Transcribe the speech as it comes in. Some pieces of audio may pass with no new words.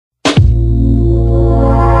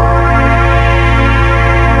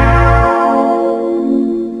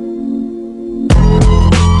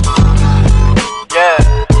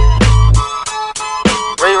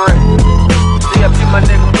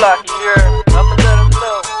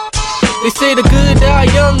They say the good die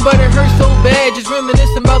young, but it hurts so bad. Just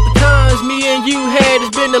reminiscing about the times me and you had.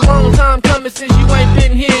 It's been a long time coming since you ain't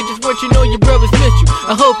been here. Just want you to know your brothers miss you.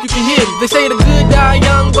 I hope you can hear me. They say the good die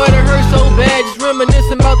young, but it hurts so bad. Just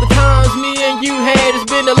reminiscing about the times me and you had. It's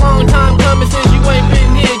been a long time coming since you ain't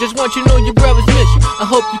been here. Just want you to know your brothers miss you. I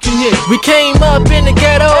hope you can hear me. We came up in the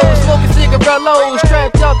ghetto, smoking cigarillos,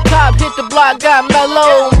 strapped up top, hit the block, got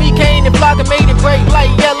mellow. Me came and Flocca made it break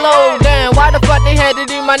like yellow. Damn, why the fuck they had to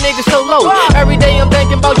do my niggas so low? Every day I'm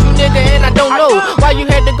thinking about you, nigga, and I don't know why you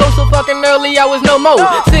had to go so fucking early. I was no more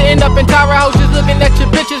sitting up in Tower House just looking at your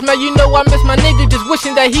pictures. Man, you know I miss my nigga, just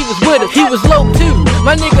wishing that he was with us. He was low too.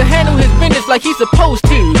 My nigga handle his business like he's supposed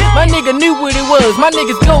to. My nigga knew what it was. My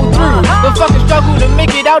niggas go through the fucking struggle to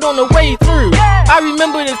make it out on the way through. I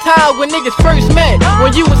remember the time when niggas first met,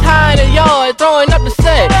 when you was high in the yard throwing up the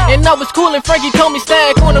set, and I was cool and Frankie told me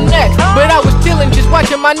stack on them next, but I was chillin' just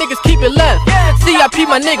watching my niggas keep it left. C.I.p.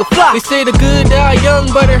 my nigga Flocca. They say the good die young,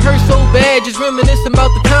 but it hurts so bad. Just reminiscing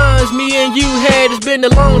about the times me and you had. It's been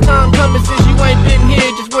a long time coming since you ain't been here.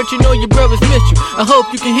 Just want you to know your brothers miss you. I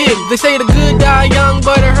hope you can hear me. They say the good die young,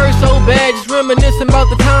 but it hurts so bad. Just reminiscing about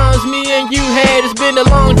the times me and you had. It's been a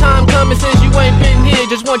long time coming since you ain't been here.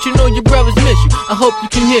 Just want you to know your brothers miss you. I hope you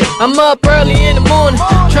can hear me. I'm up early in the morning,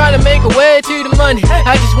 trying to make a way to the money.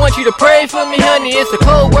 I just want you to pray for me, honey. It's a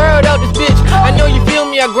cold world out this bitch. I know you feel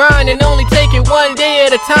me, I grind and only take it one day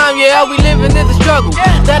at a time. Yeah, all we living is a struggle.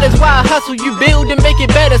 That is why I hustle, you build and make it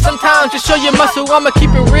better. Sometimes just show your muscle, I'ma keep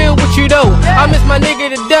it real with you though. I miss my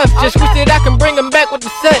nigga to death, just wish that I can bring him back with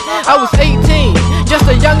the set. I was 18, just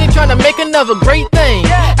a youngin' trying to make another great thing.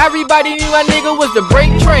 Everybody knew my nigga was the break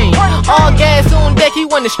train. All gas on deck, he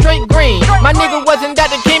won the straight green. My nigga wasn't that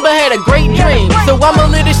the king, but had a great dream. So I'ma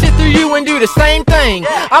live this shit through you and do the same thing.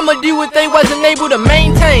 I'ma do what they wasn't able to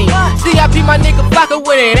maintain. C.I.p. my nigga Flocca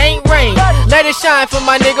when it ain't rain. Let it shine for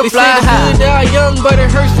my nigga Fly High. They say the good die young, but it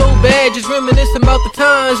hurts so bad. Just reminiscing about the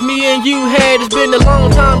times me and you had. It's been a long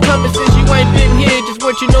time coming since you ain't been here. Just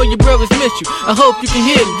want you to know your brothers miss you. I hope you can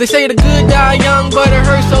hear me. They say the good die young, but it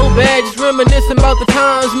hurts so bad. Just reminiscing about the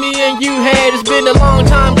times me and you had. It's been a long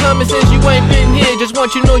time coming since you ain't been here. Just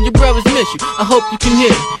want you to know your brothers miss you. I hope you can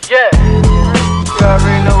hear me. Yeah, you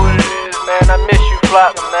already know what it is, man. I miss you,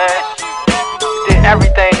 Flocca, man. We did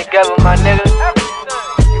everything together, my nigga.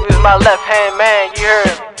 You was my left hand man, you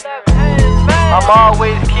heard me. I'ma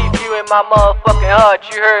always keep you in my motherfucking heart,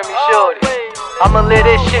 you heard me, shorty. I'ma live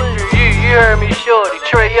this shit through you, you heard me, shorty.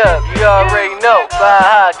 Trey up, you already know. Fly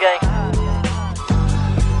high, gang.